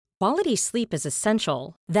Quality sleep is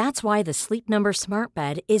essential. That's why the Sleep Number Smart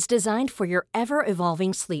Bed is designed for your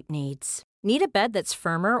ever-evolving sleep needs. Need a bed that's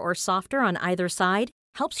firmer or softer on either side?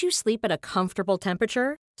 Helps you sleep at a comfortable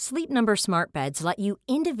temperature? Sleep Number Smart Beds let you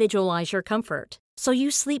individualize your comfort, so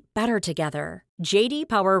you sleep better together. JD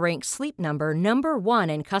Power ranks Sleep Number number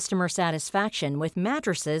one in customer satisfaction with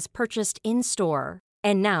mattresses purchased in-store.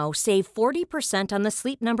 And now save 40% on the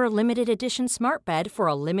Sleep Number Limited Edition Smart Bed for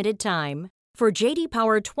a limited time. For JD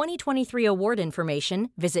Power 2023 award information,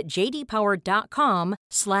 visit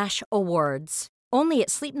jdpower.com/awards. Only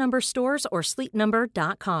at Sleep Number stores or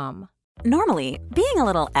sleepnumber.com. Normally, being a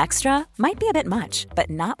little extra might be a bit much, but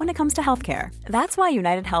not when it comes to healthcare. That's why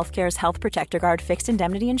United Healthcare's Health Protector Guard fixed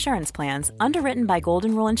indemnity insurance plans, underwritten by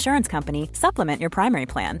Golden Rule Insurance Company, supplement your primary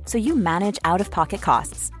plan so you manage out-of-pocket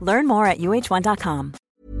costs. Learn more at uh1.com.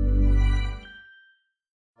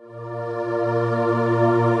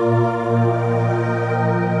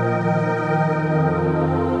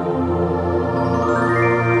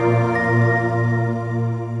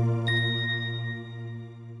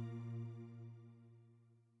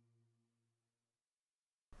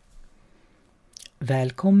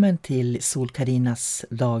 Välkommen till Sol-Karinas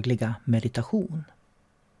dagliga meditation.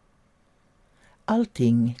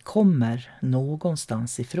 Allting kommer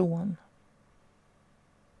någonstans ifrån.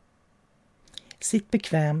 Sitt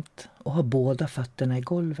bekvämt och ha båda fötterna i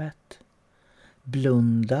golvet.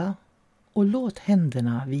 Blunda och låt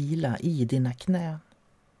händerna vila i dina knän.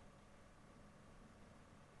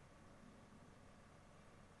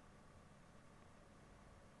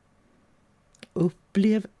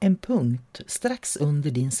 Upplev en punkt strax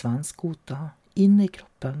under din svanskota inne i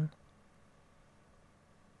kroppen.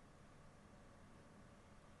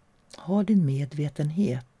 Ha din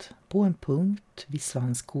medvetenhet på en punkt vid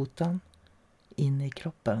svanskotan inne i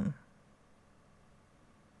kroppen.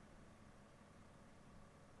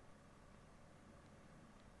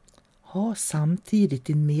 Ha samtidigt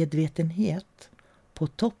din medvetenhet på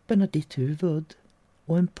toppen av ditt huvud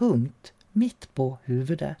och en punkt mitt på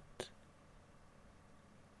huvudet.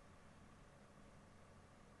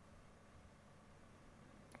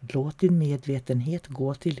 Låt din medvetenhet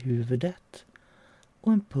gå till huvudet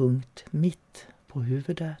och en punkt mitt på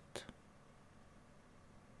huvudet.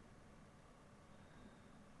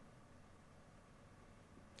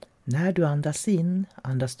 När du andas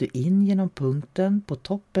du in genom punkten på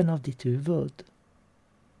toppen av ditt huvud.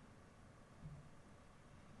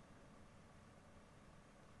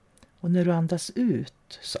 Och när du andas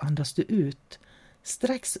ut så andas du ut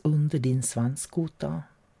strax under din svanskota.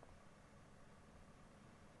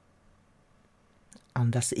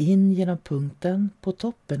 Andas in genom punkten på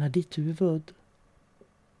toppen av ditt huvud.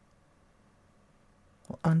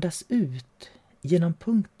 Och andas ut genom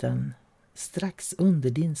punkten strax under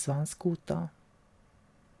din svanskota.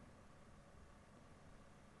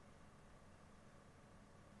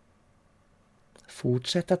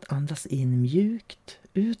 Fortsätt att andas in mjukt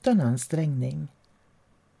utan ansträngning.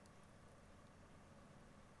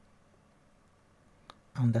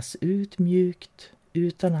 Andas ut mjukt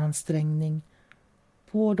utan ansträngning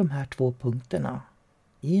på de här två punkterna,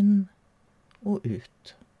 in och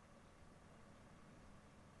ut.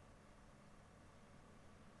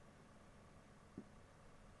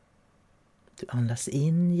 Du andas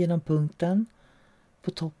in genom punkten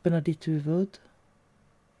på toppen av ditt huvud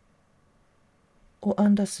och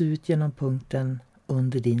andas ut genom punkten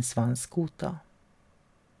under din svanskota.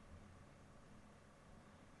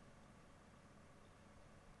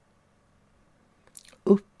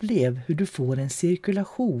 Upplev hur du får en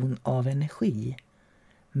cirkulation av energi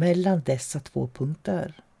mellan dessa två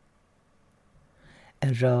punkter.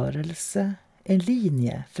 En rörelse, en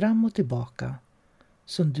linje fram och tillbaka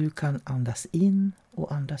som du kan andas in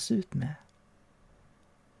och andas ut med.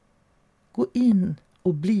 Gå in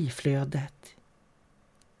och bli flödet.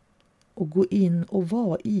 Och gå in och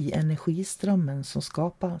var i energiströmmen som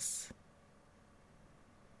skapas.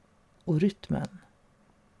 Och rytmen.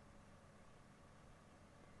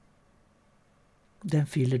 Den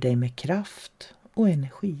fyller dig med kraft och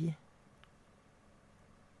energi.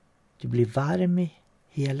 Du blir varm i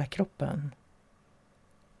hela kroppen.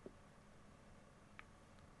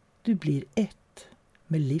 Du blir ett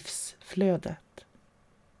med livsflödet.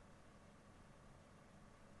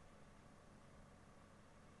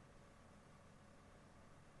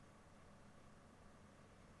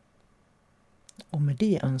 Och med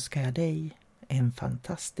det önskar jag dig en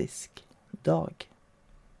fantastisk dag.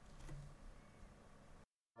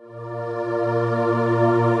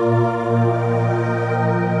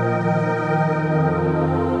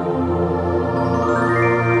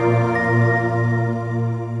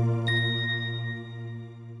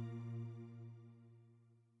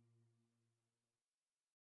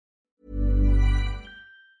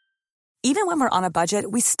 Even when we're on a budget,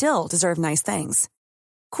 we still deserve nice things.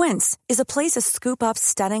 Quince is a place to scoop up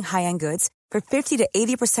stunning high-end goods for 50 to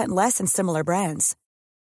 80% less than similar brands.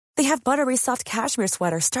 They have buttery soft cashmere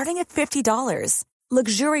sweaters starting at $50,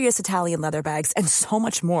 luxurious Italian leather bags, and so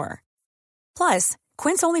much more. Plus,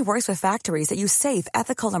 Quince only works with factories that use safe,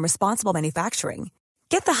 ethical, and responsible manufacturing.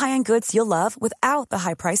 Get the high-end goods you'll love without the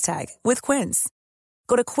high price tag with Quince.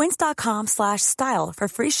 Go to quince.com/style for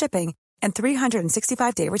free shipping and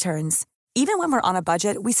 365-day returns. Even when we're on a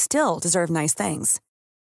budget, we still deserve nice things.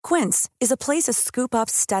 Quince is a place to scoop up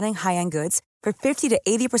stunning high-end goods for 50 to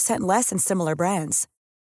 80% less than similar brands.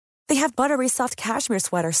 They have buttery soft cashmere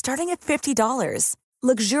sweaters starting at $50,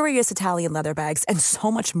 luxurious Italian leather bags, and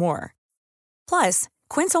so much more. Plus,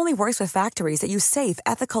 Quince only works with factories that use safe,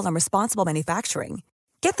 ethical, and responsible manufacturing.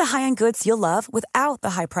 Get the high-end goods you'll love without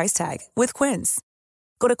the high price tag with Quince.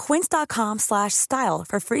 Go to quince.com/style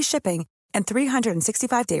for free shipping and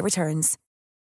 365-day returns.